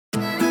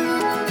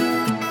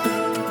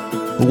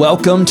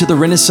Welcome to the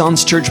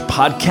Renaissance Church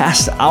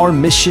podcast. Our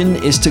mission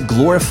is to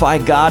glorify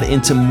God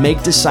and to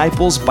make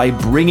disciples by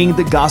bringing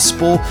the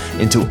gospel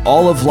into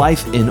all of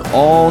life in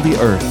all the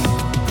earth.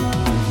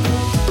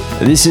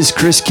 This is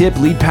Chris Kipp,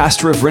 lead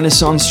pastor of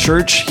Renaissance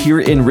Church here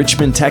in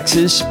Richmond,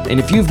 Texas.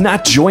 And if you've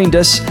not joined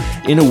us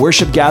in a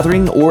worship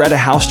gathering or at a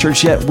house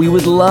church yet, we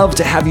would love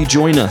to have you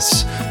join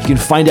us. You can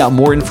find out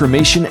more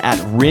information at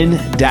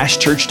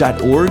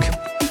ren-church.org.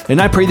 And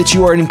I pray that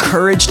you are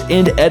encouraged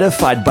and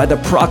edified by the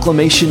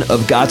proclamation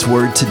of God's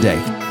word today.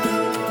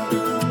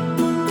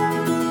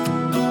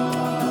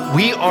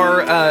 We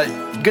are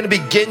going to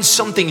begin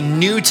something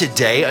new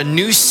today, a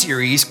new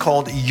series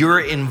called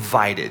You're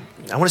Invited.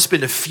 I want to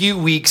spend a few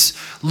weeks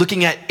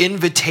looking at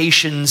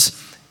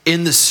invitations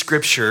in the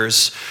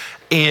scriptures.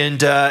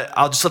 And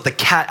I'll just let the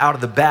cat out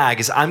of the bag,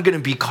 as I'm going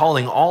to be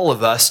calling all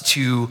of us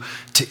to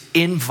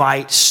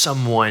invite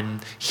someone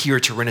here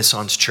to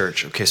Renaissance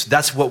Church. Okay, so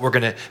that's what we're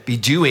going to be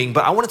doing.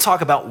 But I want to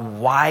talk about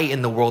why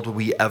in the world would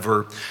we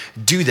ever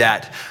do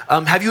that?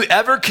 Have you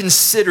ever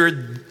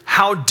considered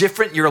how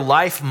different your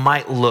life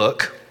might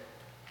look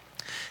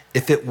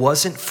if it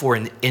wasn't for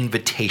an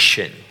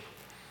invitation?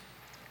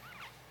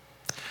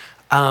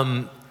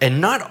 And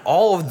not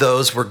all of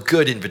those were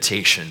good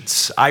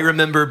invitations. I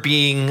remember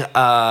being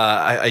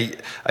a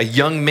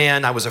young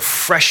man. I was a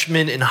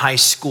freshman in high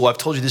school. I've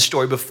told you this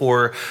story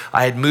before.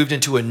 I had moved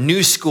into a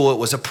new school. It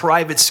was a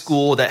private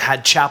school that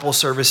had chapel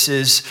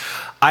services.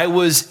 I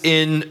was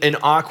in an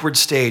awkward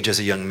stage as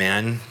a young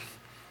man.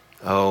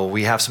 Oh,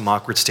 we have some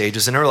awkward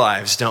stages in our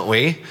lives, don't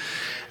we?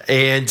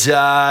 And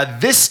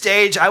this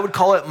stage, I would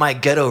call it my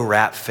ghetto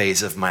rap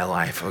phase of my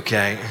life,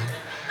 okay?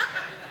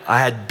 I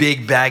had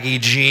big baggy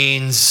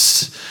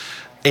jeans,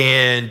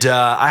 and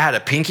I had a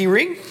pinky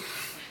ring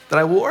that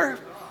I wore.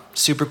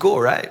 Super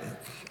cool, right?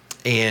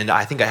 And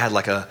I think I had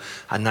like a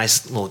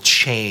nice little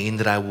chain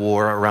that I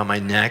wore around my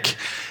neck.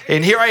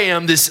 And here I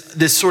am,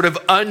 this sort of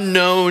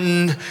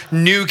unknown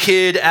new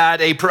kid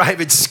at a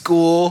private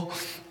school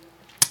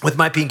with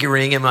my pinky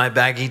ring and my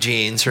baggy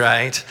jeans,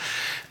 right?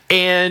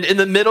 And in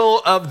the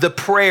middle of the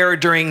prayer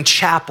during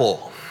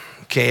chapel,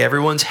 okay,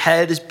 everyone's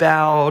head is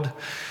bowed.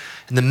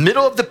 In the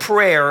middle of the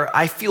prayer,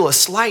 I feel a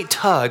slight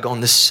tug on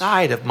the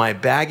side of my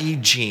baggy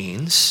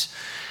jeans.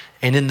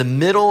 And in the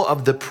middle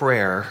of the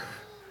prayer,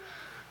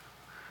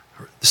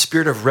 the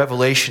spirit of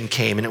revelation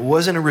came. And it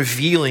wasn't a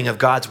revealing of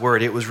God's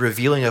word. It was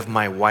revealing of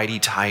my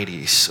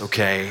whitey-tighties,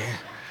 okay?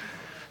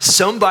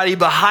 Somebody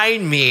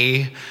behind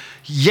me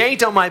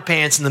yanked on my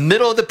pants in the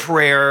middle of the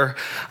prayer.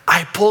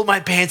 I pulled my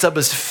pants up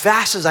as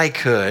fast as I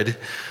could.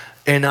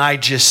 And I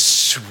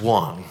just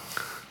swung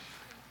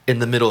in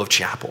the middle of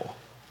chapel.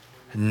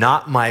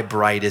 Not my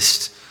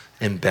brightest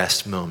and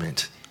best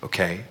moment,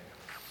 okay?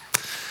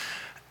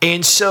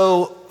 And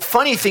so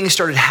funny things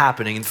started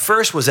happening. And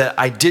first was that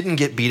I didn't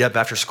get beat up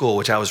after school,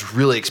 which I was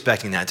really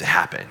expecting that to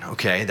happen,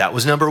 okay? That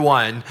was number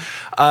one.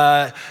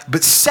 But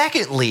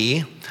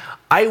secondly,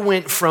 I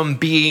went from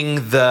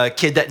being the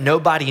kid that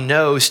nobody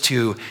knows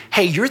to,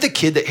 hey, you're the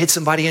kid that hit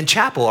somebody in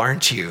chapel,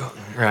 aren't you,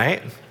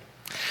 right?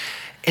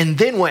 And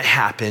then what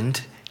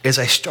happened is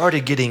I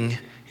started getting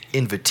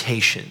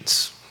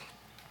invitations.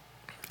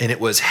 And it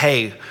was,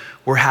 hey,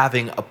 we're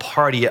having a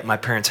party at my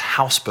parents'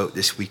 houseboat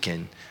this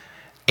weekend,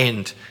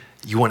 and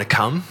you want to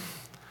come?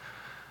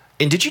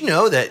 And did you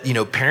know that,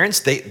 parents,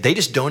 they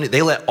just don't,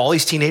 they let all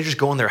these teenagers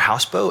go on their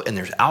houseboat, and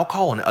there's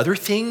alcohol and other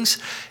things,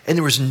 and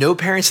there was no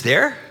parents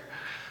there?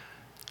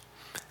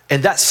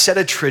 And that set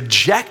a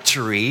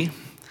trajectory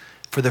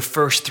for the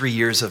first 3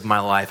 years of my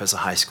life as a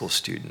high school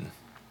student,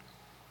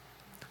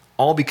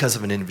 all because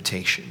of an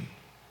invitation.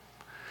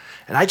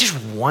 And I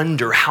just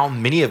wonder how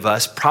many of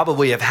us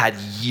probably have had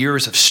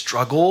years of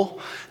struggle,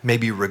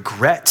 maybe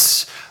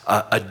regrets,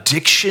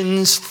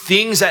 addictions,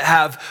 things that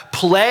have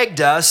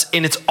plagued us,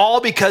 and it's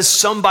all because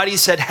somebody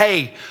said,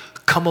 hey,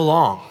 come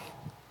along,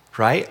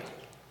 right?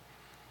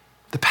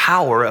 The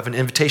power of an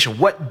invitation.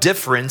 What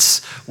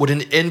difference would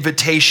an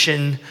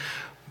invitation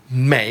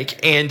make?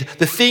 And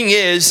the thing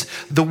is,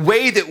 the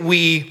way that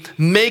we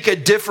make a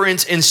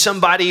difference in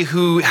somebody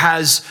who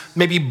has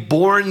maybe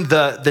borne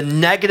the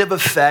negative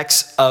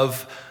effects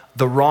of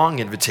the wrong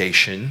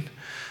invitation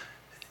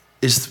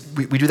is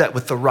we do that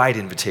with the right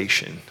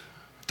invitation.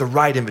 The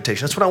right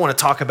invitation. That's what I want to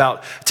talk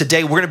about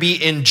today. We're going to be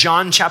in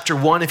John chapter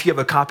 1. If you have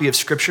a copy of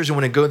scriptures, you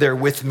want to go there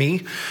with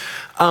me.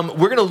 We're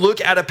going to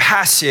look at a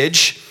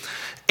passage,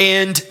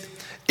 and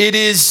it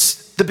is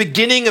the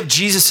beginning of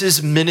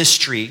Jesus'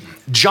 ministry.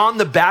 John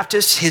the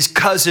Baptist, his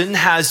cousin,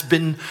 has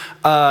been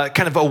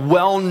kind of a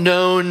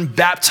well-known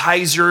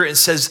baptizer. It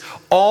says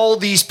all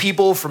these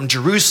people from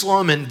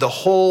Jerusalem and the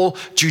whole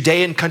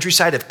Judean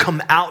countryside have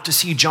come out to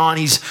see John.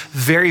 He's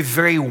very,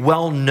 very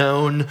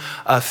well-known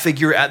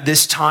figure at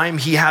this time.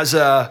 He has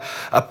a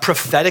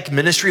prophetic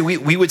ministry.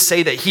 We would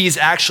say that he's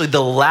actually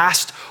the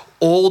last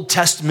Old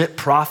Testament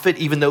prophet,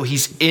 even though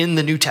he's in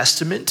the New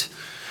Testament.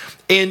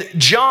 And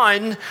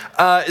John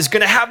is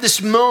going to have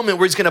this moment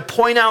where he's going to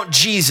point out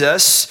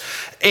Jesus.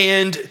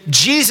 And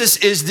Jesus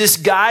is this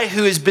guy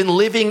who has been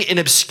living in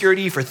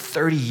obscurity for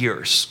 30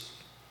 years.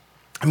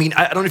 I mean,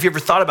 I don't know if you ever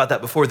thought about that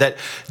before, that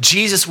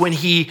Jesus, when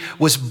he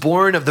was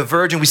born of the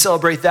Virgin, we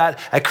celebrate that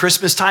at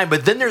Christmas time,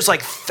 but then there's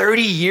like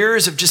 30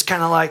 years of just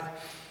kind of like,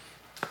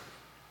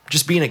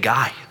 just being a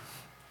guy,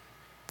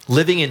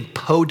 living in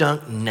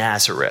podunk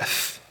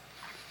Nazareth.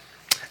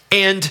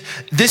 And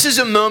this is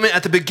a moment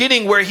at the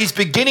beginning where he's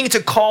beginning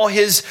to call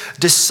his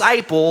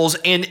disciples,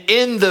 and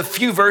in the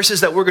few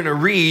verses that we're going to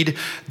read,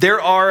 there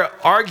are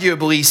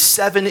arguably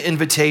 7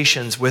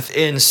 invitations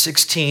within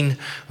 16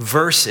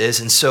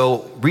 verses. And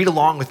so read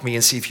along with me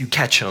and see if you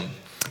catch them.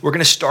 We're going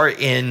to start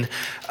in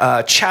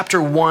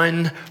chapter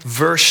 1,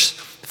 verse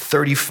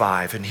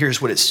 35, and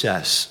here's what it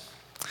says.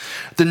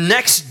 The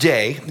next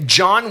day,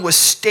 John was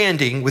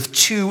standing with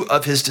 2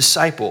 of his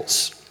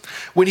disciples.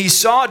 When he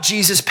saw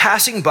Jesus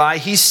passing by,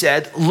 he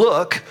said,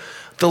 "Look,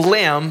 the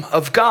Lamb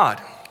of God."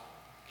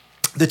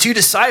 The 2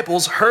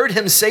 disciples heard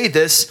him say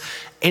this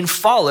and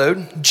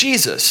followed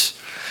Jesus.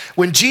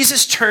 When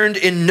Jesus turned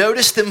and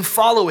noticed them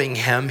following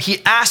him,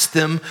 he asked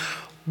them,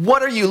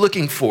 "What are you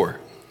looking for?"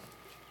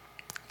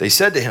 They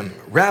said to him,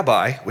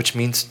 "Rabbi," which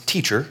means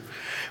teacher,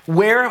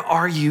 "where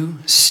are you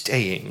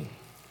staying?"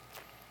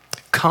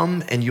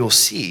 "Come and you'll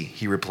see,"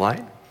 he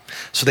replied.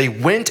 So they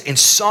went and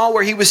saw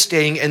where he was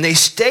staying, and they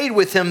stayed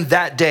with him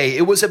that day.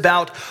 It was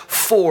about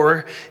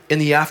 4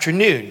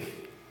 p.m.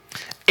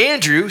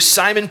 Andrew,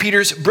 Simon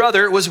Peter's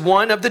brother, was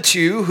one of the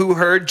 2 who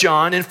heard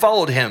John and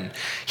followed him.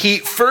 He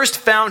first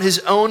found his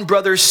own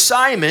brother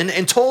Simon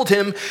and told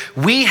him,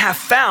 "We have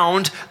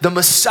found the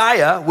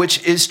Messiah,"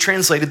 which is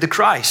translated the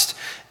Christ.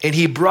 And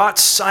he brought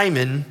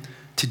Simon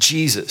to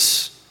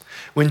Jesus.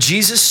 When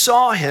Jesus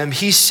saw him,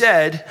 he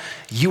said,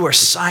 "You are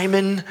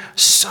Simon,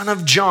 son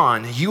of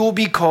John. You will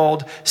be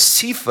called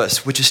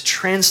Cephas," which is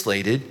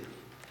translated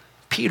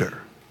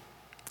Peter.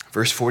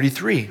 Verse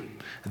 43.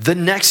 The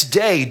next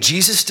day,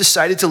 Jesus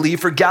decided to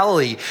leave for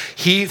Galilee.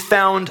 He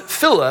found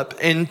Philip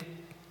and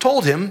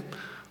told him,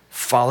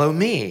 "Follow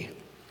me."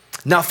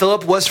 Now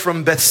Philip was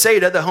from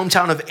Bethsaida, the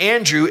hometown of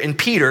Andrew and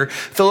Peter.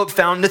 Philip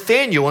found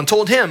Nathanael and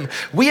told him,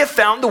 "We have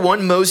found the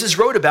one Moses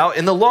wrote about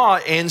in the law,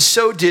 and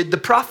so did the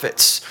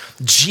prophets,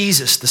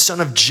 Jesus, the son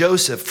of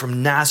Joseph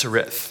from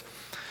Nazareth."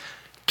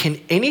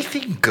 "Can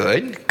anything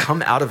good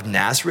come out of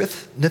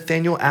Nazareth?"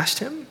 Nathanael asked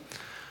him.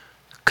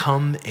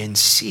 "Come and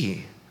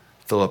see,"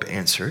 Philip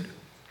answered.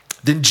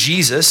 Then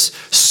Jesus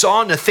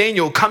saw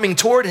Nathanael coming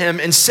toward him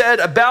and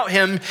said about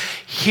him,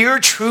 "Here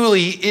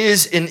truly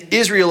is an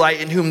Israelite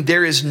in whom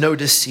there is no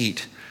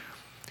deceit."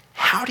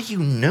 "How do you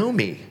know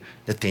me?"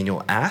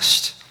 Nathanael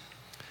asked.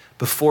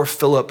 "Before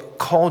Philip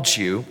called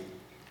you,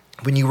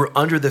 when you were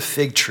under the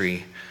fig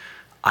tree,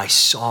 I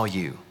saw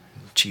you,"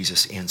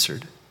 Jesus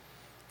answered.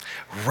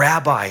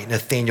 "Rabbi,"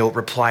 Nathanael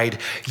replied,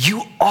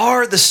 "you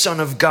are the Son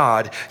of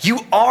God.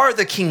 You are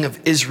the King of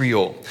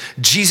Israel."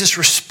 Jesus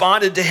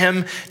responded to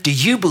him, "Do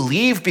you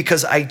believe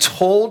because I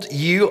told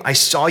you I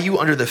saw you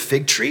under the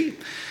fig tree?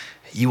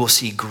 You will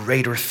see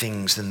greater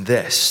things than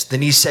this."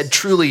 Then he said,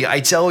 "Truly, I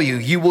tell you,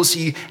 you will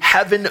see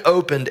heaven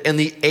opened and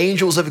the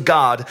angels of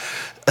God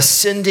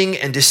ascending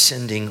and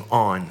descending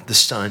on the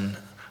Son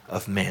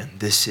of Man."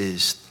 This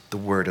is the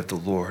word of the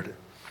Lord.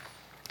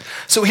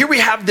 So here we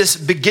have this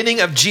beginning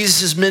of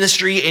Jesus'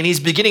 ministry, and he's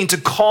beginning to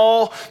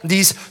call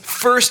these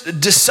first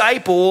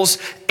disciples.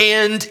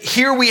 And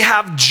here we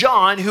have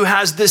John, who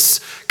has this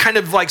kind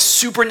of like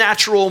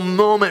supernatural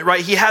moment,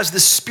 right? He has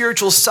this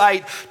spiritual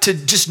sight to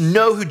just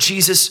know who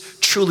Jesus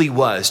truly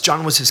was.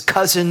 John was his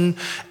cousin,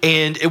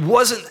 and it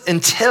wasn't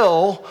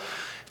until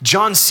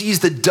John sees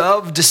the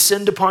dove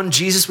descend upon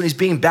Jesus when he's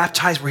being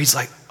baptized where he's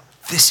like,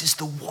 "This is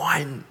the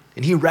one."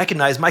 And he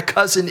recognized, my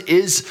cousin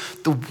is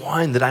the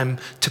one that I'm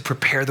to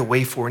prepare the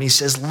way for. And he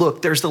says,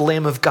 "Look, there's the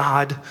Lamb of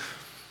God."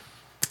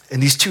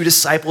 And these 2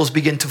 disciples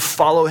begin to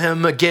follow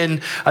him.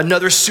 Again,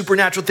 another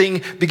supernatural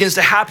thing begins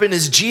to happen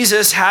as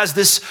Jesus has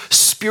this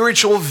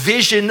spiritual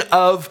vision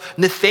of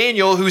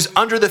Nathanael who's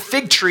under the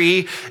fig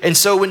tree. And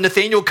so when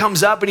Nathanael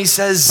comes up and he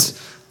says,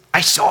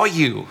 "I saw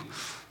you,"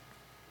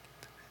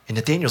 and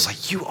Nathanael's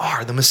like, "You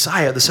are the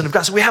Messiah, the Son of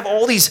God." So we have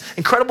all these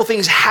incredible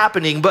things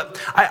happening, but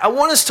I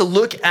want us to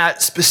look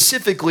at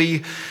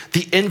specifically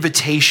the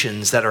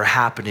invitations that are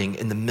happening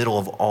in the middle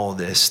of all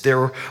this.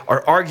 There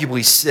are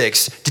arguably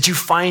 6. Did you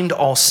find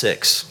all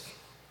 6?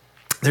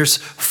 There's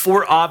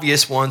 4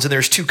 obvious ones, and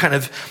there's 2 kind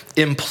of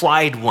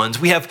implied ones.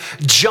 We have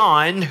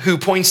John, who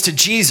points to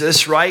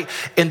Jesus, right?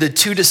 And the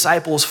 2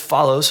 disciples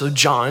follow, so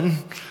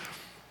John.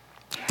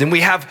 Then we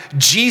have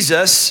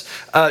Jesus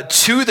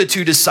to the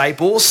 2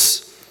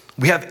 disciples.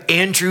 We have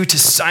Andrew to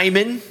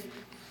Simon.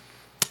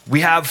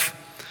 We have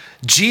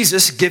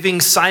Jesus giving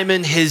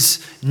Simon his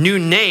new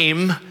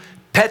name,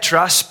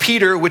 Petros,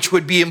 Peter, which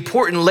would be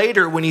important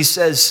later when he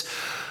says,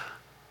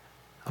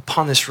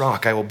 "Upon this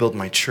rock I will build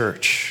my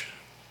church."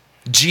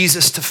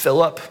 Jesus to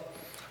Philip,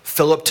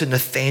 Philip to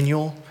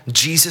Nathanael,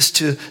 Jesus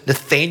to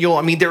Nathanael.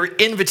 I mean, there are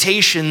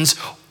invitations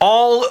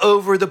all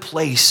over the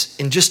place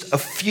in just a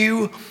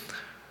few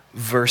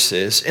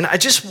verses. And I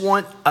just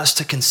want us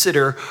to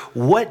consider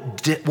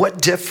what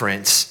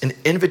difference an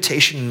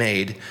invitation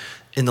made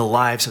in the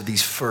lives of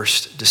these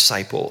first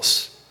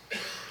disciples.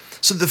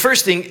 So the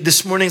first thing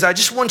this morning is I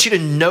just want you to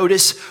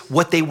notice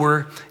what they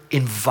were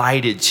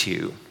invited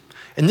to.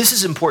 And this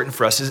is important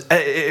for us.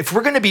 If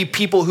we're going to be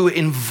people who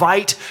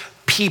invite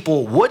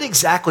people, what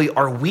exactly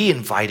are we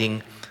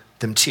inviting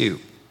them to?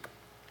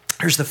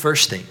 Here's the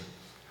first thing.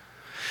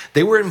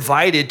 They were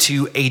invited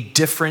to a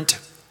different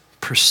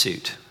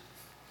pursuit.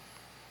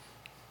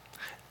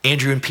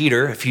 Andrew and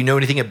Peter, if you know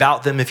anything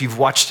about them, if you've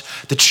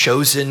watched The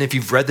Chosen, if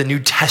you've read the New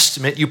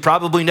Testament, you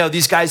probably know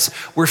these guys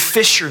were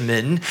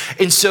fishermen.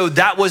 And so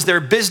that was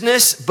their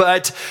business,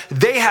 but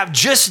they have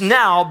just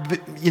now,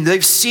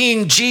 they've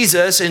seen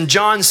Jesus and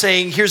John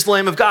saying, here's the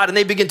Lamb of God, and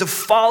they begin to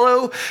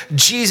follow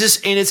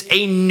Jesus, and it's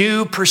a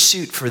new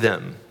pursuit for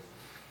them.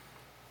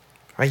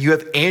 Right? You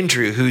have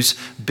Andrew, who's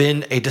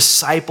been a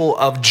disciple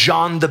of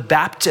John the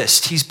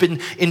Baptist. He's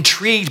been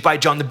intrigued by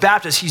John the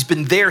Baptist. He's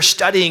been there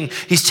studying.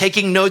 He's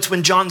taking notes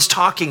when John's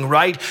talking,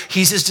 right?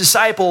 He's his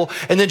disciple.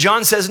 And then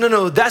John says,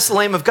 no, that's the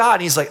Lamb of God.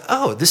 And he's like,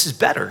 oh, this is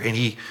better. And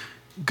he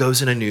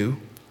goes in a new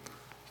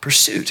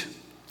pursuit.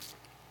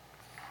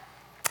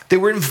 They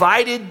were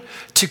invited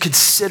to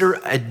consider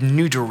a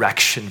new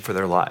direction for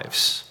their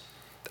lives,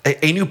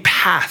 a new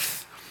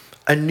path,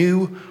 a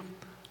new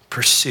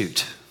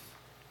pursuit.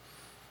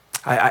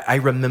 I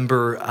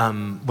remember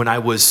when I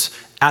was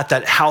at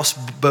that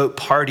houseboat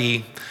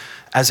party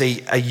as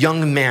a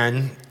young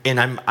man, and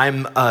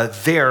I'm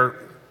there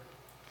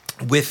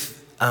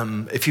with,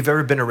 if you've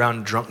ever been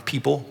around drunk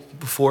people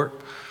before,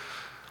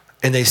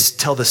 and they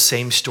tell the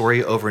same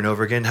story over and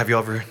over again. Have you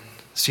ever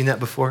seen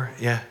that before?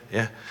 Yeah.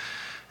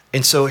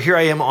 And so here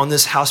I am on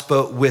this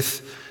houseboat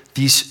with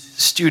these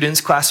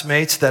students,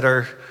 classmates that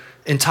are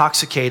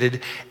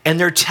intoxicated, and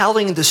they're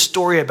telling the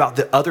story about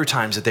the other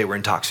times that they were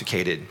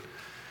intoxicated.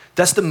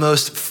 That's the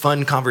most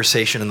fun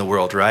conversation in the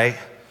world, right?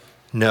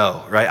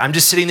 No, right? I'm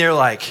just sitting there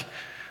like,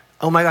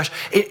 oh my gosh.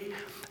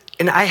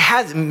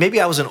 And maybe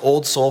I was an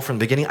old soul from the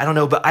beginning, I don't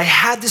know, but I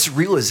had this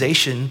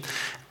realization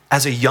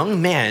as a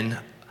young man,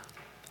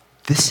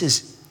 this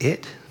is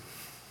it.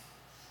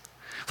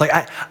 Like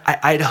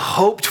I'd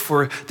hoped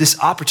for this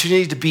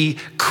opportunity to be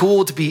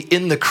cool, to be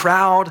in the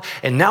crowd,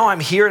 and now I'm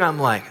here and I'm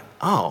like,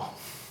 oh,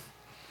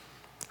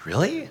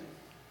 really?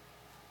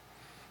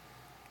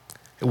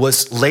 It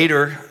was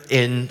later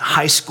in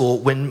high school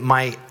when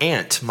my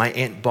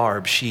Aunt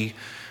Barb, she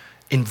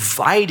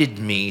invited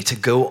me to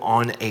go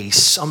on a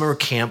summer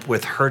camp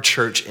with her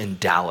church in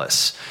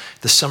Dallas.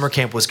 The summer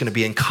camp was going to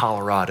be in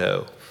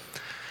Colorado.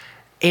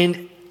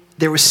 And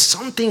there was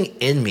something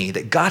in me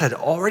that God had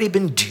already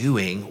been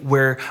doing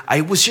where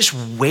I was just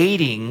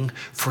waiting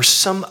for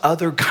some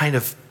other kind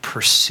of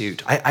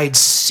pursuit. I'd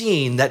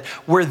seen that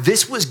where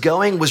this was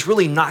going was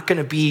really not going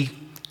to be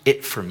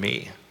it for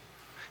me.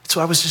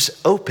 So I was just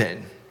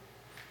open.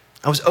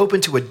 I was open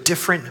to a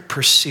different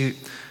pursuit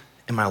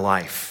in my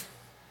life.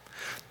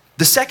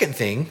 The second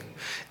thing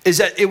is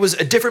that it was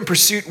a different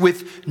pursuit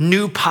with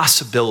new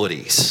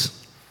possibilities.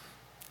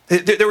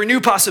 There were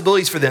new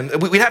possibilities for them.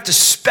 We'd have to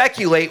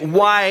speculate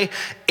why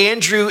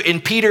Andrew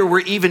and Peter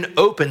were even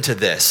open to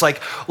this. Like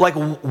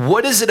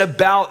what is it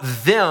about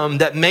them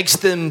that makes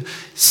them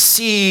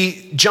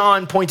see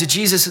John point to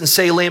Jesus and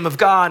say, Lamb of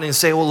God, and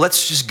say, well,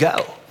 let's just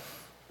go.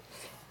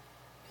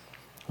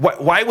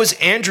 Why was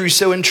Andrew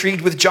so intrigued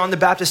with John the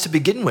Baptist to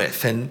begin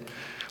with? And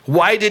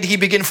why did he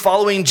begin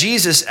following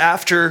Jesus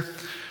after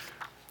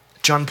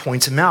John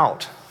points him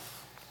out?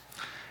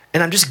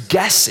 And I'm just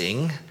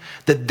guessing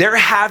that they're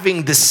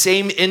having the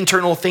same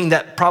internal thing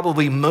that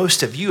probably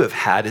most of you have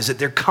had, is that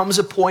there comes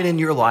a point in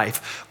your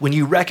life when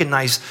you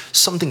recognize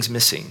something's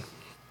missing.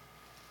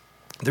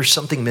 There's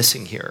something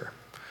missing here.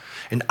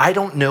 And I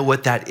don't know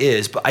what that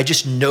is, but I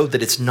just know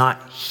that it's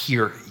not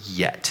here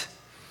yet.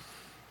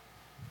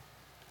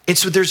 And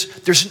so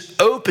there's an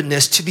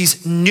openness to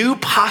these new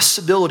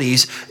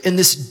possibilities in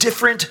this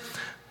different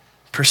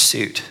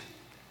pursuit.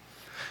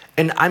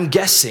 And I'm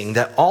guessing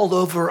that all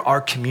over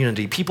our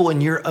community, people in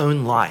your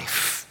own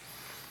life,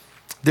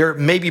 there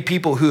may be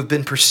people who have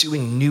been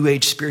pursuing New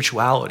Age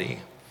spirituality,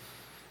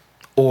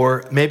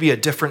 or maybe a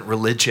different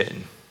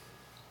religion,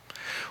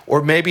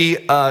 or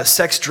maybe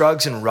sex,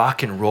 drugs, and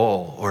rock and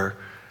roll, or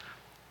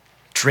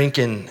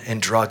drinking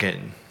and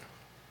drugging,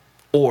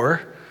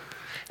 or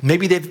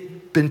maybe they've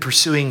been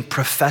pursuing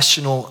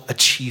professional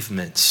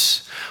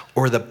achievements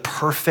or the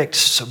perfect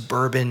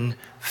suburban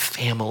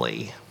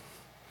family.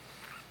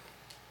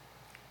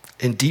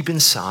 And deep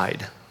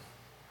inside,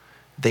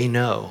 they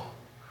know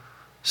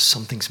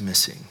something's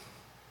missing.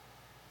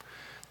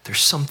 There's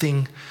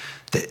something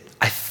that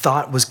I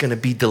thought was going to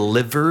be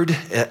delivered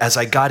as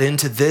I got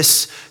into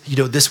this,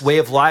 this way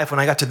of life. When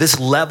I got to this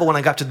level, when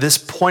I got to this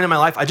point in my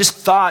life, I just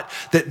thought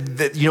that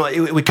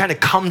it would kind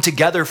of come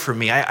together for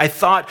me. I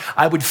thought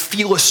I would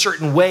feel a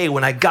certain way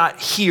when I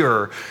got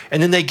here.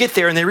 And then they get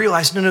there and they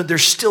realize, no,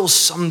 there's still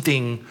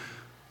something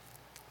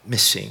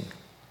missing.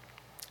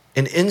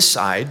 And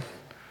inside,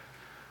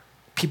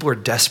 people are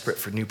desperate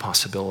for new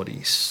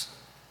possibilities.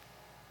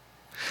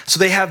 So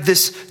they have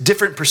this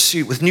different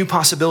pursuit with new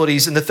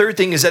possibilities. And the third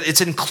thing is that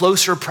it's in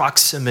closer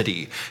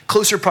proximity.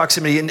 Closer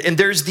proximity. And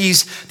there's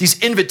these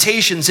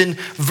invitations. In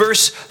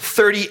verse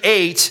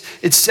 38,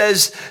 it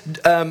says,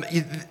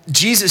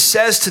 Jesus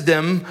says to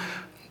them,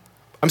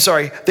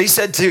 they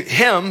said to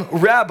him,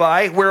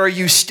 Rabbi, where are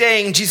you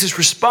staying? Jesus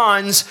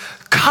responds,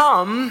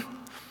 come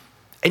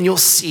and you'll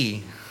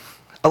see.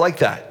 I like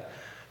that.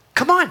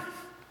 Come on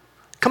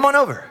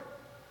over.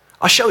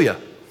 I'll show you.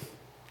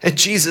 And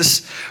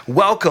Jesus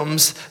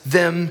welcomes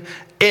them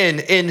in.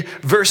 In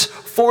verse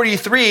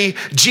 43,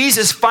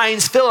 Jesus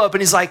finds Philip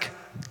and he's like,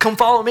 come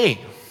follow me.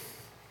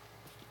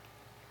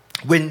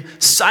 When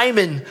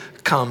Simon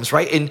comes,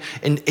 right,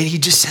 and he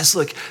just says,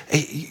 look,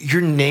 hey,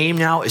 your name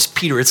now is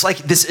Peter. It's like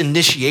this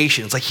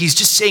initiation. It's like he's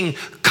just saying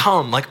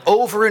come, like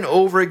over and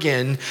over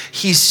again.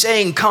 He's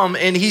saying come,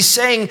 and he's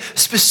saying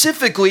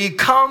specifically,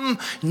 come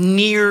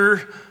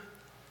near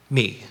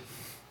me.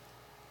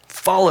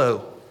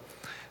 Follow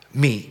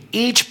me.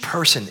 Each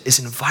person is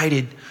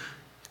invited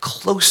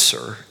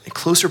closer, in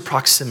closer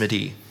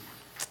proximity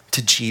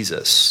to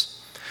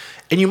Jesus.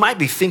 And you might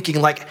be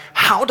thinking, like,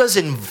 how does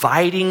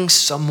inviting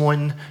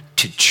someone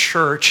to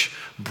church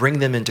bring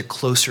them into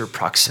closer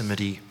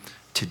proximity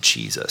to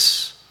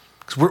Jesus?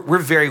 Because we're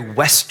very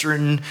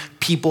Western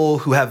people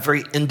who have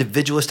very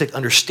individualistic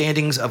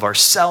understandings of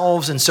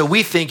ourselves. And so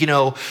we think,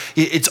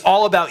 it's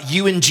all about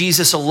you and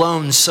Jesus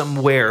alone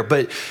somewhere.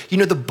 But,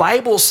 the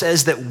Bible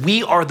says that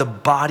we are the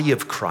body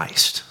of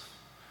Christ,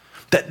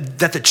 that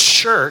the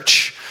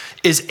church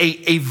is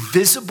a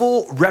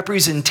visible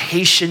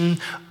representation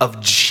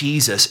of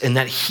Jesus, and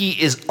that he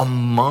is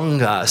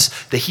among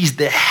us, that he's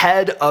the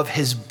head of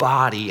his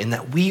body, and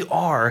that we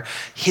are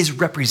his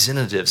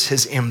representatives,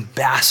 his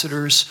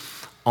ambassadors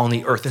on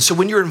the earth. And so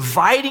when you're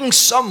inviting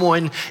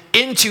someone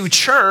into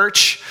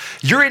church,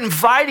 you're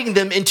inviting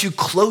them into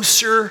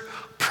closer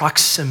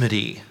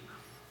proximity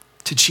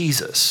to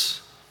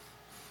Jesus.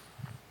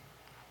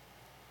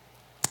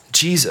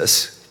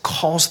 Jesus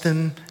calls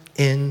them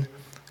in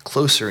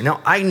closer.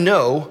 Now, I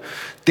know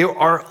there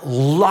are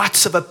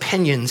lots of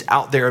opinions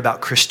out there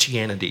about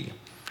Christianity.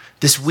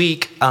 This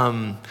week,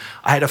 I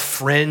had a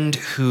friend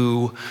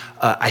who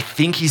I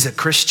think he's a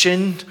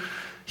Christian.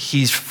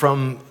 He's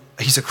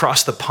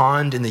across the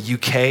pond in the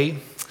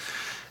UK.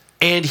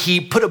 And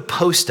he put a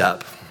post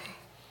up.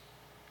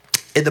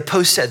 And the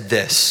post said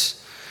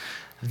this: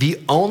 the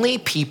only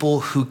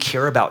people who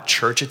care about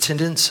church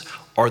attendance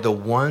are the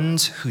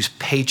ones whose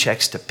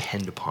paychecks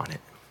depend upon it.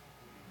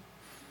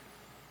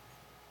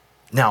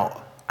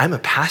 Now, I'm a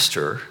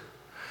pastor,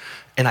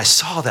 and I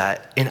saw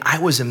that, and I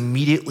was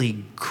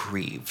immediately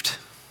grieved.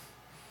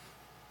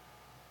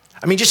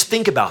 I mean, just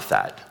think about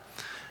that.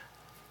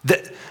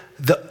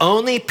 The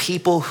only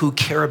people who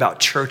care about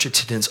church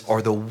attendance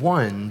are the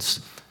ones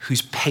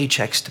whose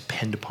paychecks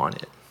depend upon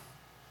it.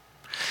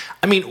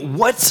 I mean,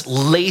 what's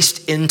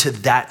laced into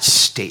that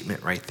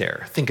statement right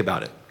there? Think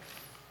about it.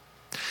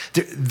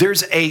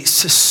 There's a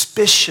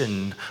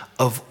suspicion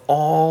of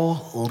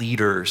all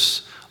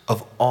leaders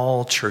of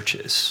all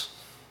churches,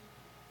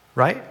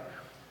 right?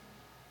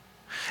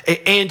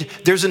 And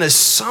there's an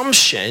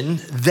assumption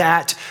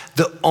that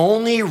the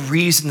only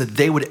reason that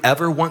they would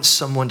ever want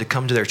someone to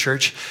come to their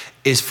church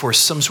is for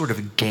some sort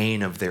of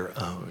gain of their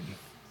own.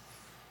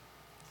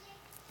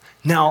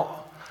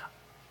 Now,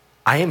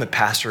 I am a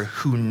pastor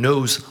who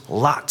knows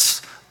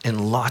lots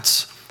and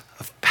lots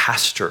of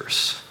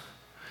pastors.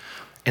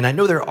 And I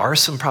know there are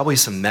probably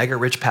some mega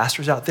rich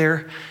pastors out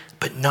there,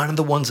 but none of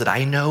the ones that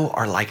I know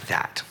are like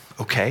that.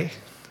 Okay?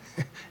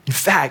 In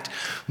fact,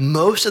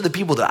 most of the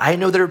people that I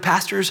know that are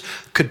pastors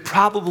could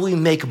probably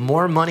make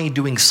more money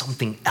doing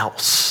something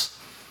else.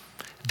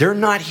 They're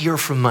not here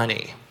for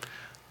money.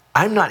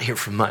 I'm not here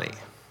for money.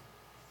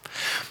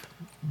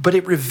 But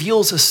it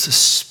reveals a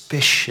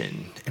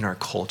suspicion in our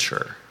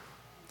culture.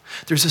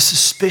 There's a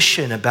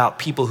suspicion about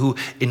people who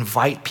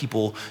invite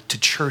people to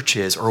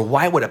churches, or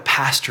why would a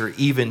pastor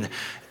even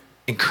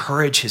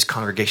encourage his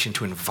congregation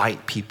to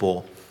invite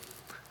people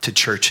to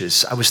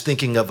churches? I was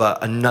thinking of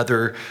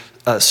another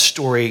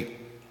story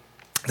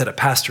that a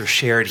pastor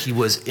shared. He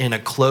was in a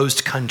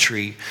closed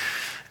country,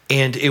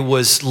 and it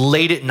was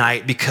late at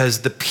night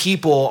because the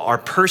people are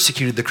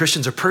persecuted. The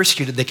Christians are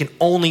persecuted. They can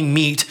only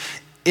meet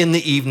in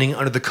the evening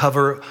under the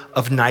cover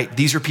of night.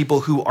 These are people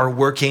who are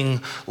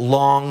working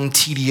long,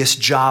 tedious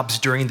jobs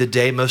during the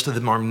day. Most of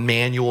them are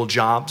manual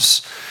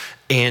jobs.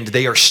 And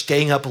they are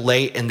staying up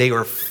late, and they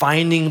are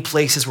finding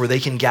places where they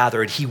can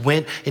gather. And he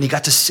went and he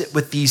got to sit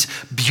with these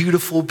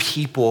beautiful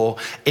people,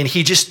 and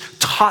he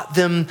just taught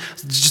them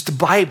just the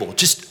Bible.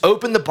 Just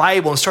opened the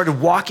Bible and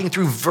started walking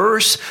through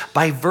verse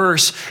by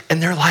verse.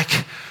 And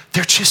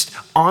they're just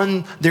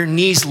on their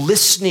knees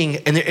listening.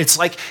 And it's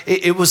like,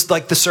 it was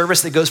like the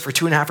service that goes for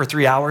 2.5 or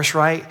 3 hours,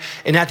 right?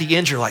 And at the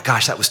end, you're like,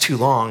 gosh, that was too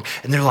long.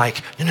 And they're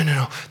like,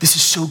 no, this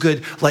is so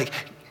good. Like,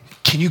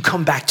 can you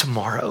come back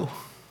tomorrow?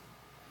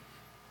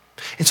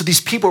 And so these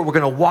people were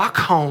going to walk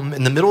home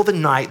in the middle of the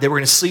night. They were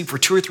going to sleep for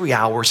 2 or 3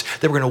 hours.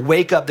 They were going to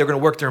wake up. They were going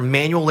to work their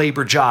manual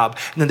labor job.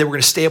 And then they were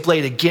going to stay up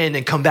late again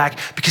and come back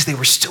because they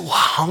were still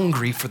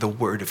hungry for the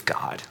word of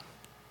God.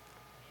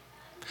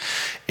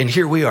 And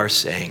here we are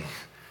saying,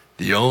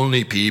 the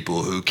only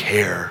people who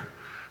care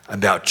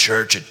about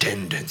church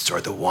attendance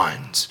are the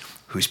ones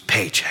whose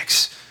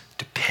paychecks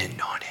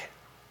depend on it.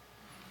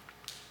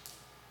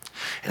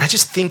 And I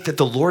just think that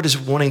the Lord is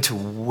wanting to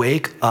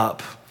wake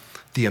up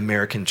the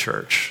American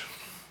church.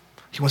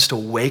 He wants to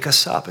wake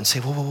us up and say,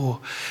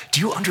 whoa.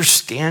 Do you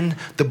understand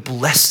the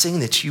blessing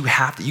that you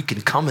have, that you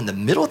can come in the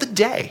middle of the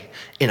day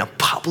in a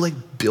public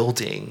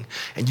building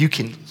and you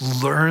can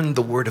learn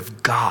the word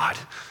of God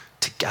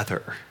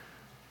together?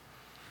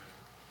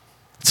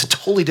 It's a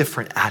totally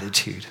different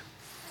attitude.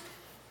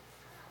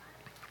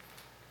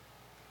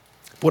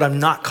 What I'm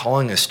not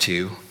calling us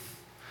to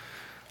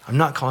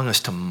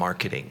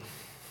marketing.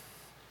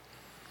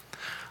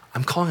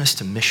 I'm calling us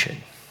to mission.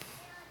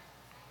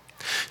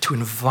 To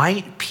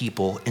invite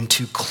people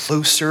into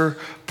closer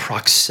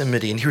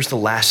proximity. And here's the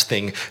last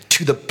thing,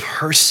 to the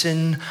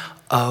person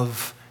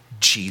of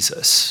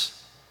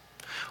Jesus.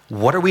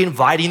 What are we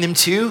inviting them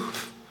to?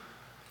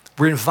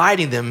 We're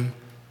inviting them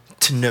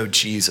to know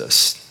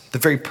Jesus, the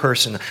very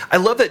person. I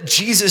love that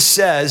Jesus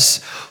says,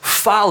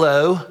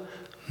 follow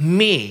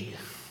me.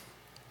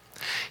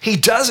 He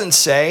doesn't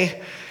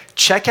say,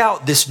 check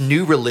out this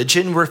new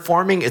religion we're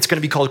forming. It's going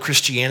to be called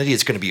Christianity.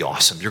 It's going to be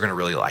awesome. You're going to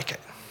really like it.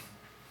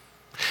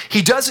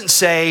 He doesn't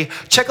say,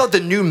 check out the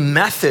new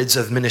methods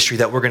of ministry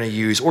that we're going to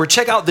use, or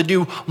check out the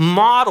new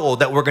model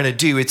that we're going to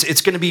do.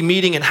 It's going to be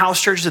meeting in house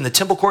churches in the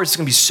temple courts. It's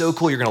going to be so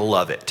cool. You're going to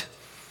love it.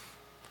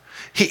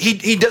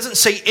 He doesn't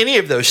say any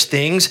of those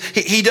things.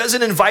 He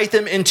doesn't invite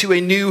them into a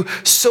new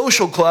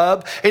social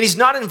club, and he's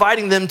not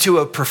inviting them to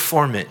a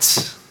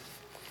performance.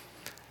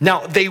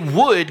 Now, they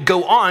would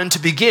go on to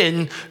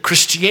begin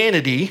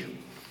Christianity,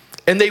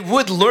 and they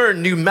would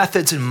learn new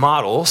methods and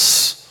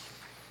models.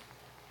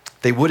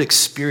 They would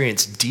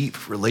experience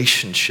deep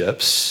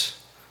relationships,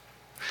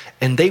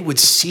 and they would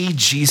see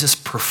Jesus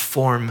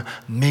perform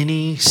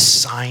many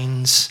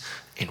signs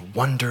and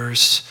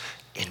wonders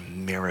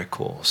and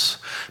miracles.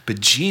 But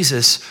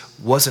Jesus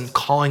wasn't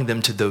calling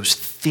them to those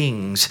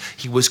things.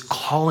 He was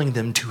calling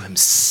them to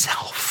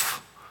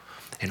himself.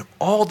 And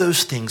all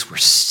those things were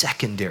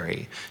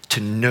secondary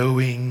to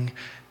knowing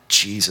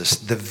Jesus,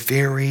 the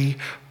very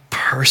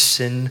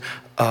person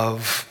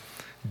of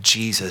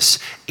Jesus,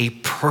 a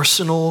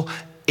personal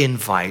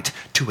invite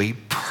to a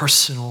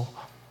personal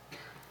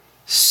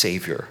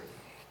Savior.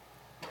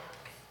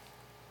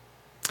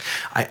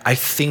 I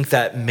think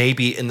that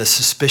maybe in the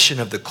suspicion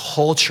of the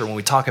culture, when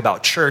we talk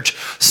about church,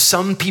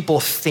 some people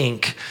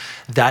think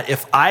that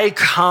if I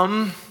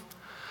come,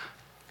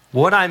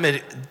 what I'm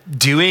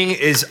doing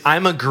is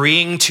I'm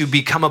agreeing to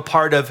become a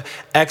part of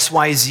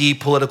XYZ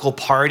political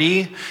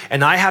party,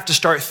 and I have to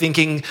start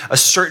thinking a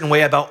certain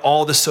way about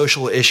all the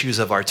social issues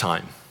of our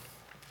time.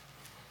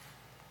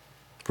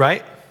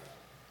 Right?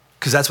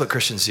 Because that's what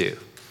Christians do.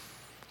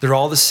 They're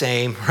all the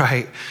same,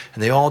 right?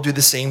 And they all do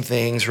the same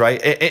things,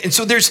 right? And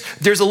so there's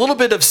a little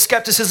bit of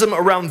skepticism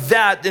around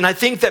that. And I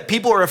think that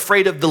people are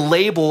afraid of the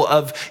label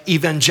of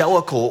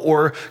evangelical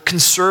or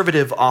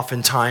conservative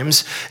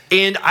oftentimes.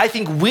 And I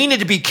think we need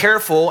to be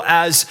careful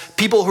as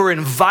people who are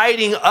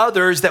inviting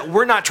others that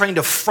we're not trying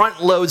to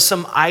front load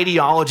some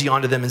ideology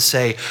onto them and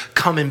say,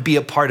 come and be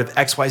a part of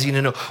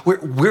XYZ. No,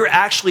 we're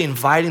actually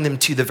inviting them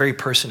to the very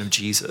person of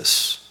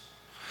Jesus.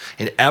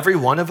 And every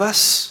one of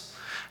us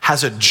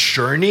has a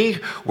journey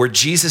where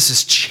Jesus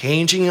is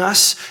changing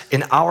us,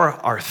 and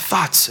our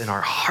thoughts and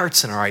our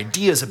hearts and our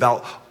ideas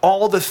about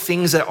all the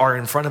things that are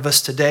in front of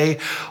us today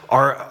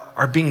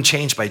are being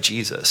changed by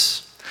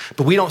Jesus.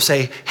 But we don't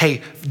say,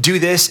 hey, do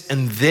this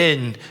and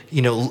then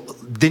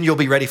you'll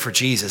be ready for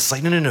Jesus. It's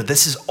like, no,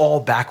 this is all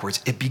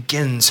backwards. It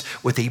begins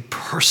with a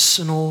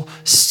personal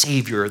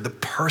Savior, the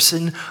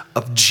person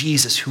of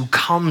Jesus who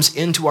comes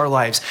into our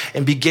lives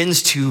and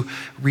begins to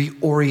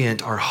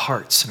reorient our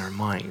hearts and our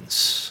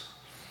minds.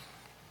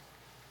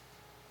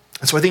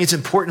 And so I think it's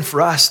important for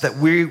us that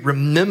we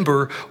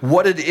remember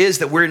what it is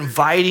that we're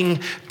inviting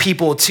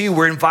people to.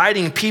 We're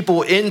inviting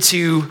people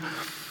into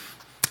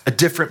a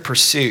different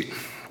pursuit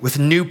with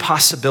new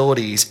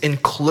possibilities in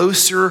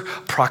closer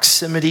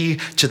proximity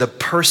to the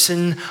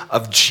person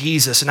of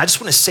Jesus. And I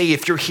just want to say,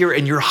 if you're here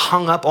and you're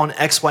hung up on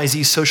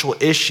XYZ social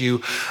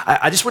issue,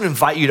 I just want to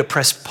invite you to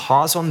press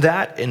pause on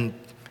that and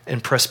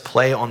press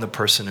play on the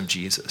person of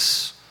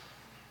Jesus.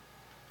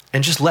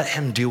 And just let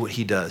him do what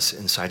he does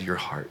inside of your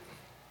heart.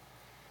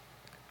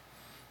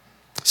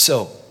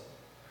 So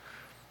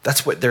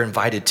that's what they're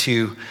invited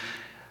to.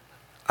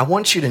 I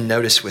want you to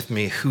notice with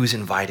me who's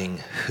inviting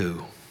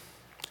who.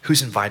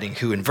 Who's inviting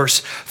who? In verse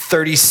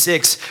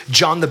 36,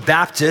 John the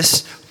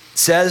Baptist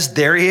says,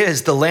 there he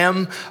is, the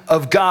Lamb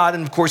of God.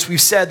 And of course,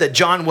 we've said that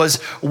John was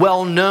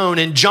well known.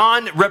 And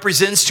John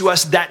represents to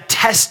us that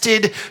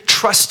tested,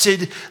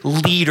 trusted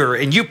leader.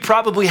 And you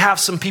probably have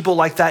some people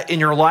like that in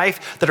your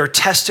life that are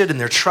tested and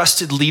they're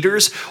trusted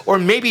leaders. Or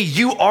maybe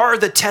you are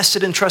the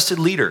tested and trusted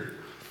leader.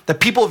 That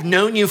people have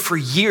known you for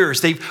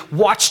years. They've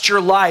watched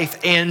your life,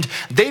 and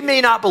they may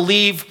not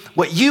believe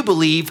what you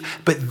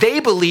believe, but they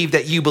believe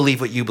that you believe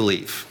what you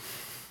believe.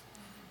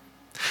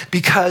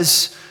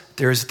 Because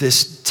there's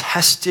this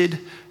tested,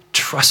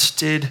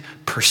 trusted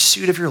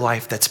pursuit of your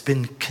life that's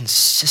been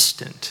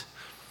consistent.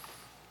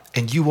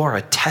 And you are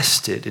a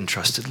tested and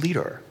trusted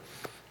leader.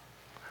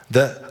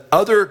 The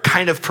other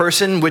kind of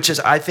person, which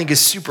I think is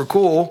super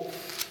cool,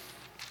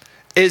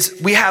 is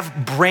we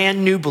have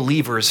brand new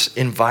believers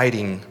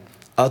inviting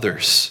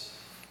others.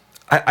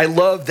 I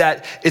love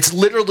that it's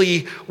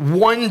literally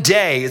one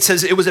day. It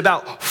says it was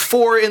about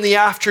 4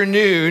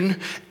 p.m,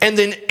 and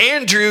then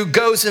Andrew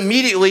goes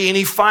immediately and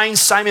he finds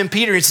Simon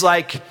Peter. He's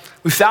like,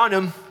 we found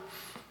him.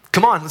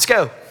 Come on, let's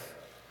go.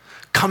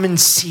 Come and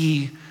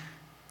see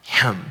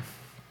him.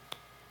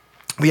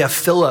 We have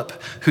Philip,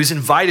 who's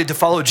invited to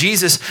follow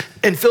Jesus,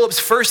 and Philip's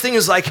first thing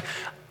is like,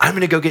 I'm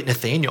gonna go get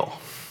Nathanael.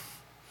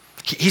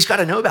 He's got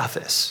to know about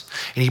this.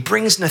 And he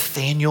brings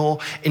Nathanael,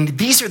 and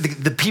these are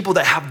the people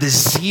that have the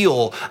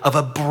zeal of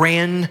a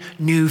brand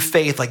new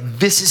faith. Like,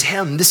 this is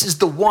him. This is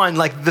the one.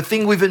 Like, the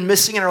thing we've been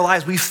missing in our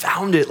lives, we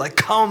found it. Like,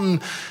 come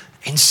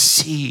and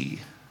see.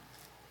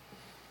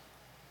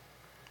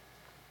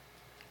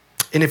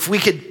 And if we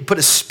could put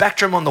a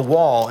spectrum on the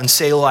wall and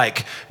say,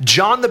 like,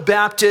 John the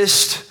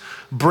Baptist,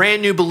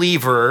 brand new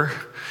believer.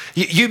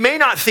 You may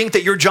not think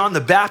that you're John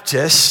the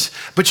Baptist,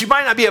 but you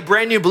might not be a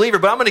brand new believer,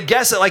 but I'm going to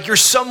guess that like you're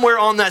somewhere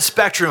on that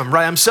spectrum,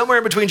 right? I'm somewhere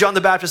in between John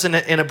the Baptist and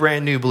a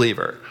brand new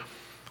believer,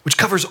 which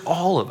covers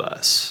all of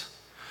us.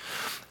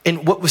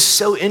 And what was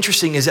so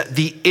interesting is that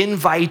the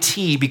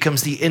invitee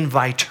becomes the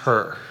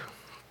inviter.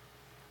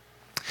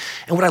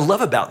 And what I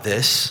love about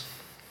this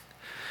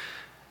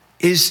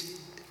is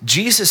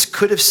Jesus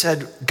could have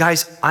said,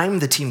 guys, I'm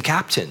the team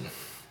captain.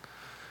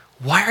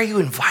 Why are you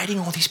inviting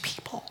all these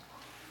people?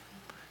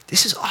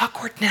 This is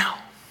awkward now,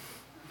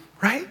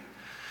 right?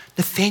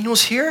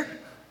 Nathaniel's here.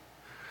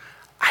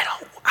 I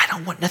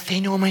don't want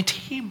Nathaniel on my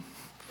team.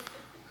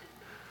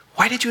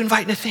 Why did you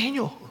invite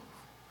Nathaniel?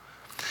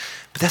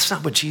 But that's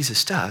not what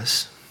Jesus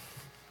does.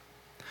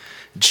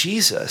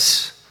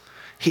 Jesus,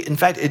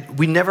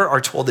 we never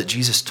are told that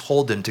Jesus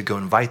told them to go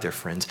invite their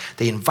friends.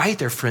 They invite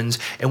their friends,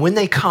 and when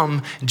they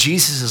come,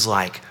 Jesus is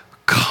like,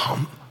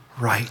 come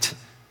right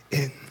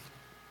in.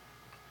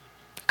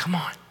 Come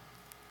on.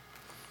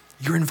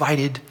 You're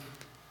invited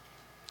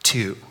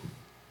too.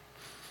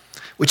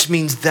 Which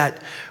means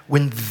that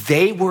when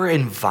they were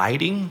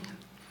inviting,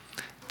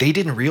 they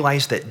didn't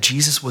realize that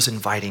Jesus was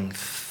inviting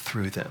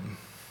through them.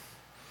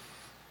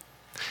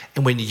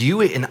 And when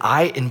you and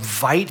I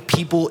invite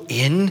people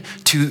in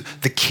to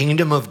the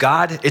kingdom of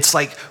God, it's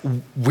like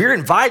we're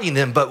inviting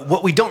them, but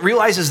what we don't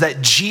realize is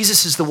that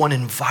Jesus is the one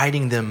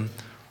inviting them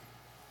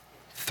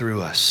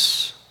through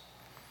us.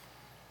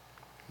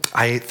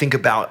 I think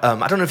about,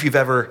 I don't know if you've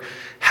ever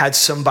had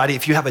somebody,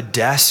 if you have a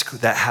desk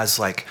that has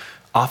like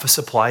office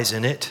supplies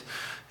in it,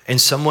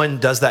 and someone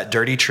does that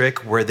dirty trick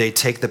where they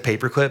take the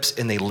paper clips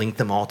and they link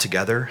them all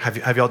together.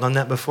 Have y'all done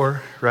that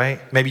before, right?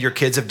 Maybe your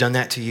kids have done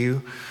that to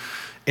you.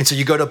 And so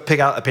you go to pick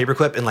out a paper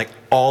clip and like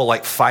all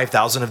like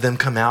 5,000 of them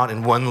come out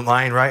in one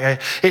line, right?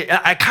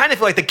 I kind of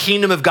feel like the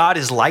kingdom of God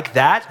is like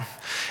that.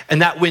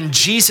 And that when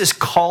Jesus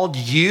called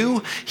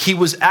you, he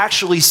was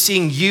actually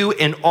seeing you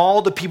and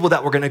all the people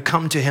that were going to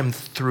come to him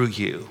through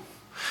you.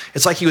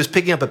 It's like he was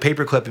picking up a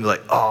paper clip and be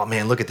like, oh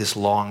man, look at this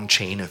long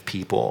chain of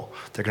people.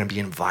 They're going to be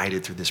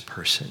invited through this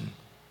person.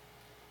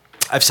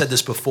 I've said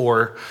this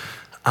before,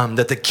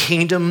 that the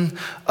kingdom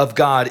of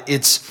God,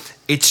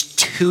 it's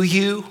to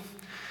you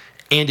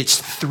and it's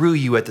through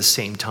you at the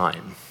same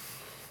time.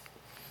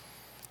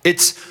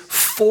 It's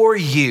for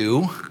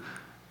you,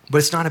 but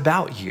it's not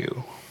about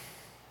you.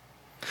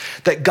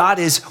 That God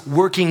is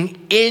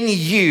working in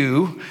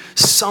you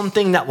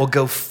something that will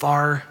go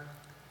far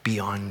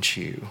beyond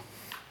you.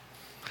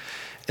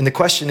 And the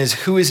question is,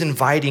 who is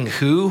inviting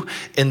who?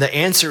 And the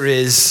answer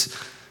is,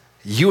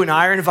 you and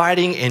I are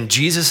inviting, and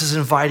Jesus is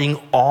inviting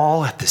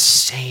all at the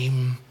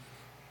same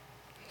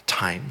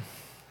time.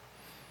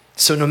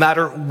 So no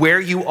matter where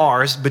you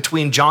are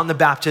between John the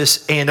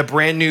Baptist and a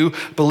brand new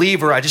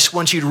believer, I just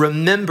want you to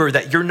remember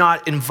that you're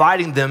not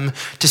inviting them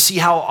to see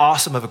how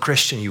awesome of a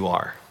Christian you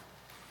are.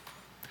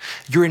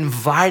 You're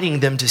inviting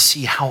them to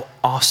see how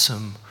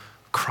awesome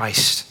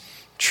Christ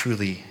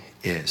truly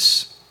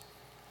is.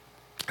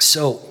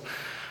 So,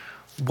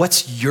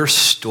 what's your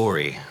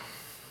story?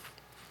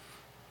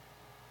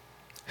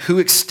 Who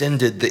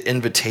extended the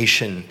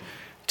invitation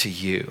to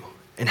you?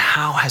 And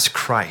how has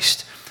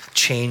Christ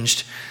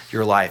changed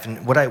your life?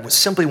 And what I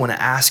simply want to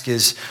ask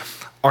is,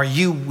 are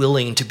you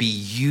willing to be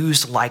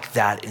used like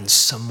that in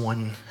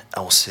someone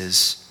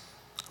else's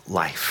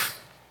life?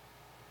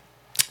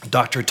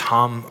 Dr.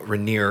 Tom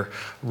Rainier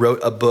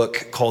wrote a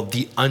book called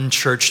The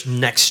Unchurched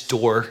Next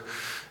Door.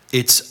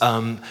 It's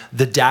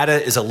the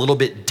data is a little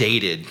bit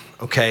dated,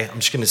 okay? I'm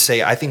just gonna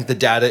say, I think the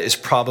data is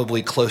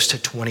probably close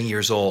to 20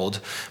 years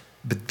old,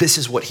 but this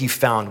is what he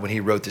found when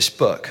he wrote this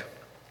book.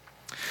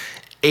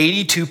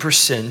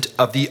 82%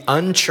 of the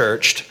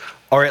unchurched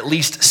are at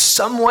least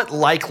somewhat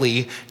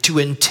likely to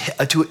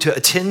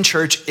attend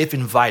church if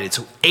invited.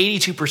 So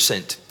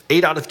 82%,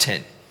 8 out of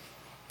 10.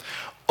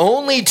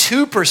 Only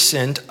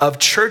 2% of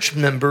church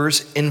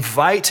members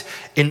invite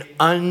an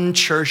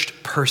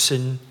unchurched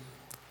person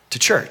to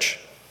church,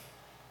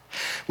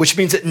 which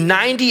means that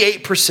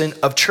 98%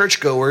 of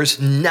churchgoers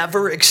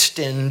never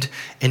extend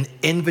an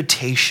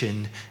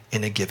invitation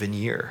in a given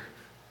year.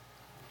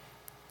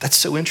 That's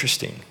so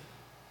interesting.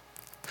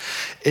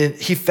 And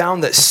he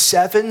found that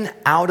 7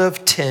 out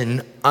of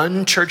 10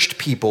 unchurched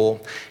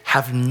people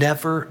have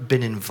never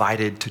been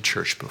invited to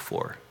church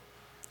before.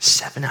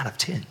 7 out of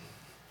 10.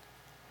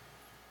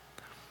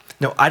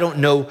 Now, I don't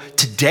know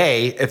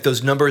today if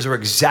those numbers are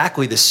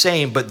exactly the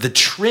same, but the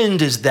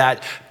trend is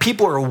that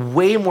people are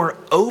way more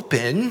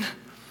open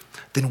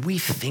than we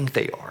think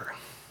they are.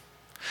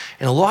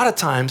 And a lot of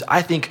times,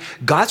 I think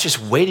God's just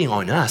waiting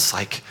on us,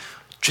 like,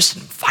 just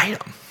invite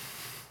them,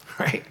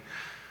 right?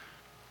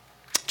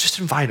 Just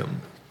invite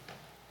them.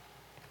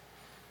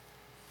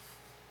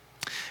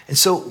 And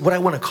so what I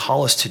want to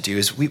call us to do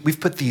is we've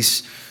put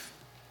these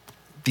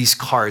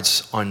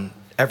cards on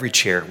every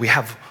chair. We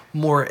have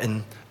more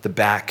in the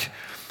back.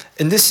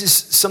 And this is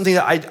something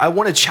that I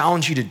want to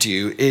challenge you to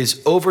do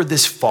is over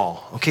this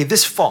fall, okay,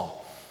 this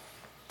fall,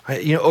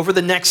 right, over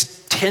the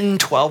next 10,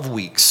 12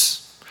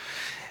 weeks,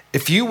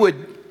 if you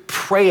would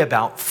pray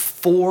about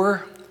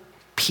 4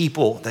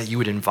 people that you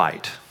would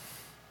invite.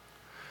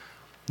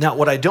 Now,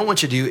 what I don't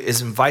want you to do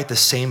is invite the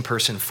same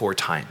person 4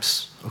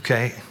 times,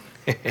 okay?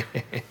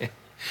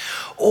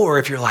 Or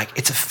if you're like,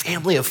 it's a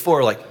family of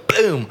 4, like,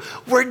 boom,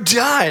 we're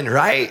done,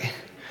 right?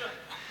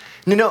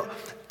 No,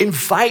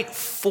 invite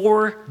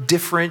 4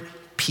 different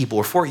people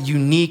or 4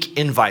 unique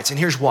invites. And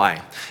here's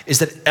why, is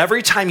that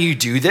every time you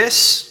do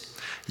this,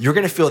 you're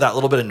gonna feel that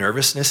little bit of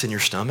nervousness in your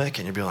stomach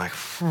and you'll be like,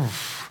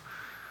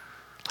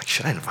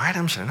 should I invite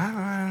him? Should I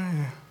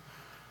not?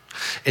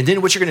 And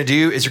then what you're gonna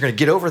do is you're gonna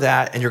get over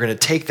that and you're gonna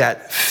take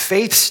that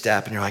faith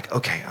step and you're like,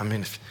 okay,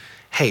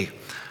 hey,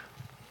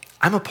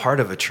 I'm a part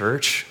of a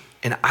church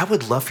and I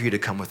would love for you to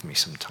come with me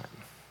sometime.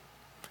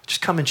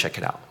 Just come and check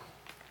it out.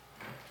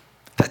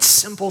 That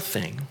simple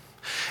thing.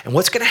 And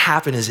what's gonna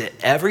happen is that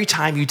every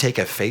time you take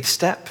a faith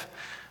step,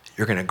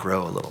 you're gonna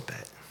grow a little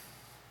bit.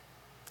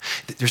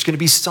 There's gonna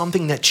be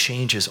something that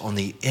changes on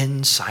the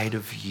inside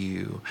of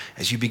you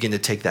as you begin to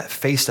take that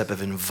faith step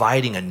of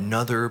inviting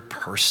another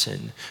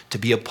person to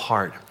be a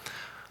part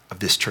of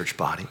this church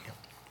body.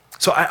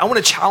 So I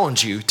wanna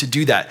challenge you to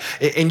do that.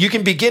 And you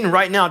can begin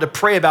right now to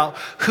pray about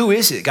who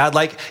is it, God?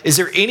 Like, is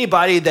there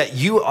anybody that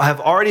you have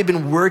already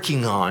been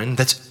working on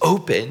that's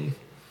open?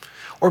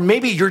 Or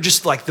maybe you're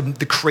just like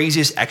the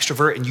craziest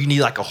extrovert and you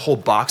need like a whole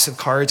box of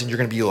cards and you're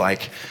gonna be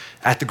like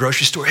at the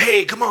grocery store,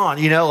 hey, come on,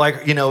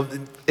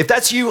 if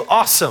that's you,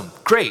 awesome,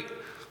 great.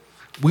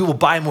 We will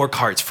buy more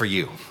cards for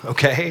you,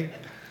 okay?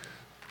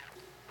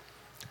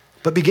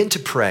 But begin to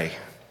pray.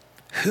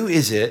 Who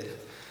is it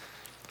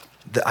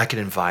that I can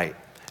invite?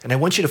 And I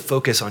want you to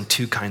focus on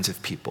 2 kinds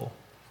of people.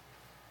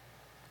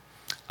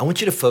 I want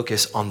you to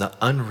focus on the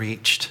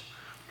unreached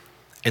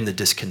and the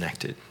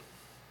disconnected.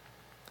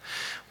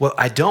 What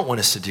I don't want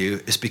us to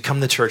do is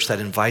become the church that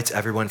invites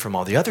everyone from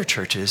all the other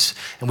churches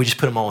and we just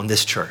put them all in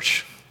this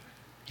church.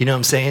 You know what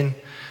I'm saying?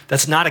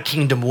 That's not a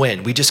kingdom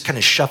win. We just kind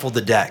of shuffle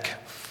the deck.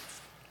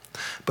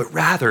 But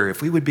rather,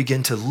 if we would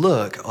begin to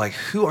look like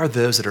who are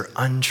those that are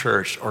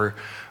unchurched or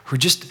who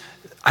just,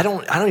 I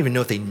don't even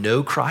know if they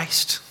know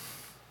Christ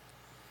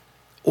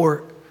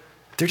or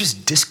they're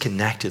just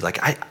disconnected. Like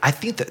I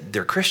think that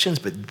they're Christians,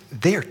 but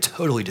they are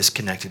totally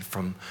disconnected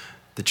from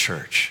the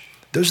church.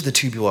 Those are the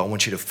 2 people I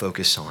want you to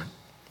focus on.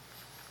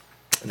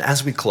 And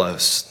as we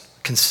close,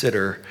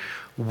 consider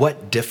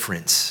what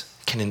difference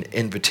can an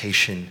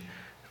invitation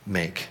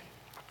make?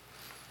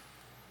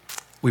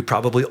 We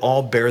probably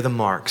all bear the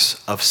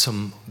marks of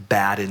some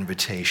bad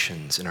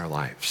invitations in our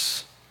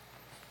lives.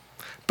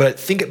 But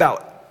think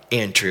about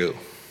Andrew.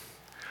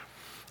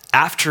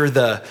 After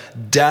the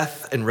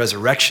death and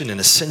resurrection and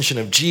ascension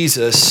of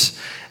Jesus,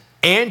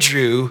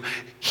 Andrew,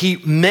 he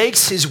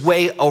makes his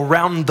way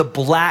around the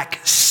Black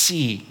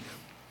Sea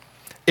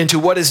into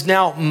what is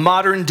now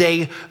modern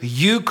day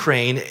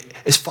Ukraine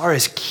as far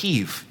as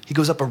Kyiv. He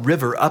goes up a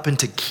river up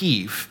into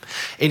Kyiv.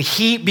 And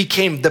he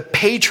became the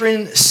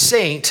patron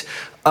saint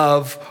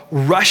of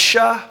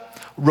Russia,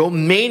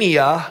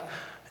 Romania,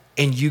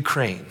 and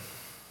Ukraine.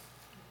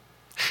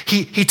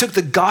 He took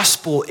the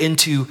gospel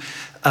into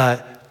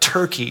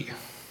Turkey.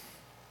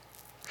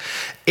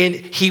 And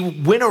he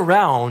went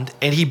around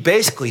and he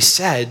basically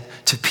said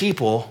to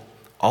people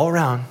all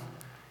around,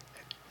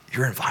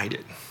 you're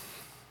invited.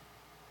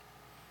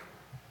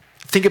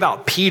 Think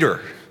about Peter.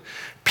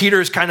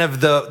 Peter's kind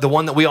of the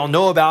one that we all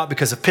know about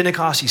because of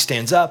Pentecost. He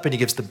stands up and he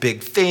gives the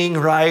big thing,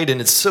 right? And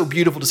it's so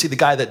beautiful to see the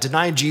guy that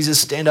denied Jesus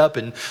stand up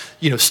and,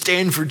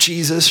 stand for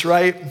Jesus,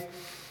 right?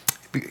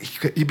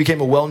 He became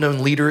a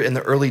well-known leader in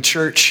the early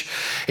church.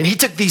 And he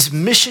took these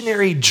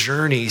missionary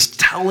journeys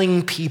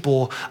telling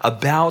people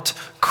about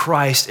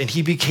Christ, and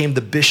he became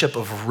the bishop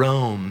of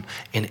Rome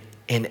in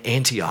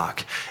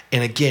Antioch.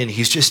 And again,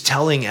 he's just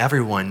telling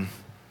everyone,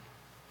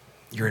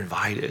 you're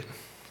invited.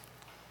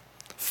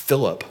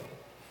 Philip,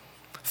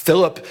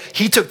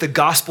 he took the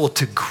gospel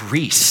to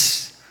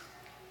Greece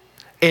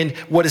and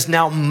what is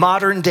now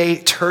modern day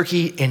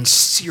Turkey and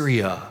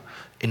Syria,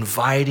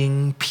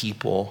 inviting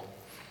people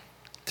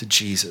to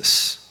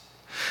Jesus.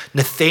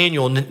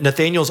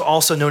 Nathanael's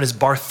also known as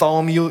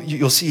Bartholomew.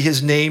 You'll see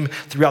his name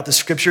throughout the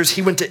scriptures.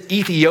 He went to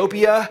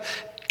Ethiopia,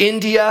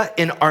 India,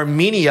 and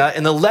Armenia,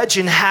 and the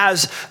legend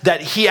has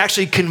that he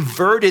actually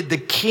converted the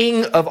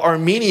king of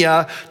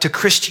Armenia to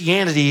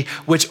Christianity,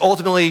 which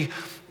ultimately,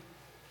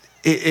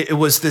 it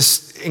was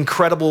this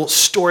incredible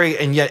story,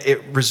 and yet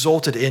it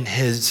resulted in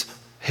his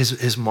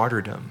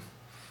martyrdom.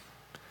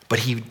 But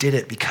he did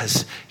it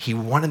because he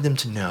wanted them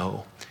to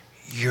know,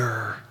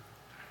 you're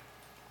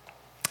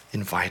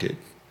invited.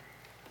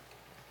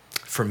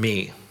 For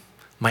me,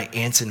 my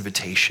aunt's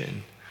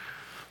invitation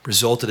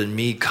resulted in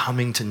me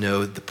coming to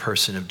know the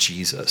person of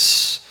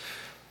Jesus.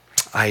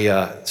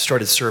 I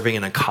started serving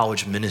in a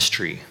college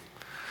ministry,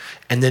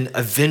 and then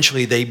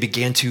eventually they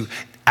began to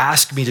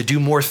ask me to do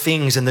more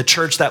things, and the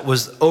church that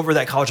was over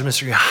that college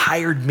ministry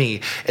hired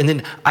me. And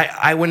then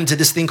I went into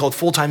this thing called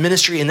full-time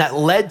ministry, and that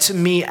led to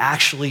me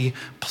actually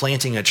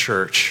planting a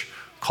church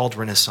called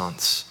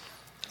Renaissance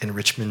in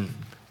Richmond,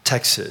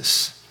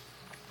 Texas,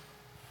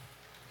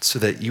 so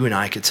that you and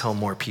I could tell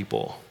more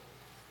people,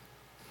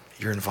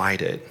 you're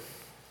invited.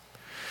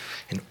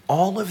 And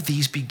all of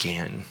these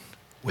began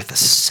with a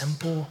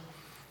simple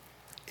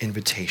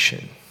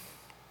invitation.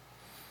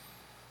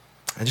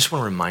 I just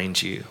want to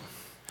remind you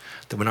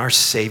that when our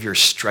Savior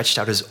stretched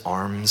out his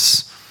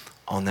arms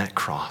on that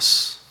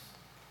cross,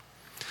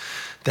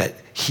 that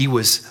he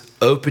was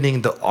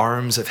opening the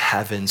arms of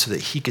heaven so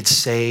that he could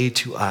say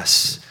to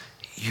us,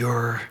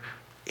 you're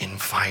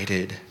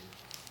invited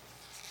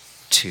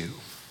too.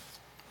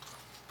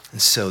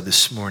 And so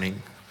this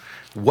morning,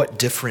 what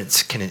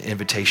difference can an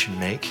invitation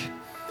make?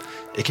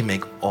 It can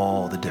make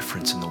all the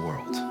difference in the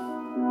world.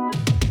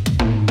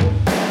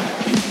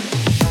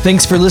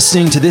 Thanks for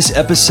listening to this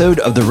episode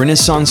of the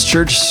Renaissance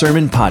Church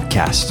Sermon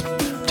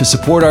Podcast. To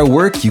support our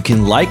work, you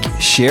can like,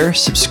 share,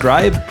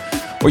 subscribe,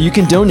 or you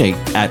can donate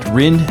at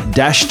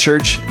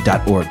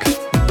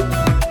ren-church.org.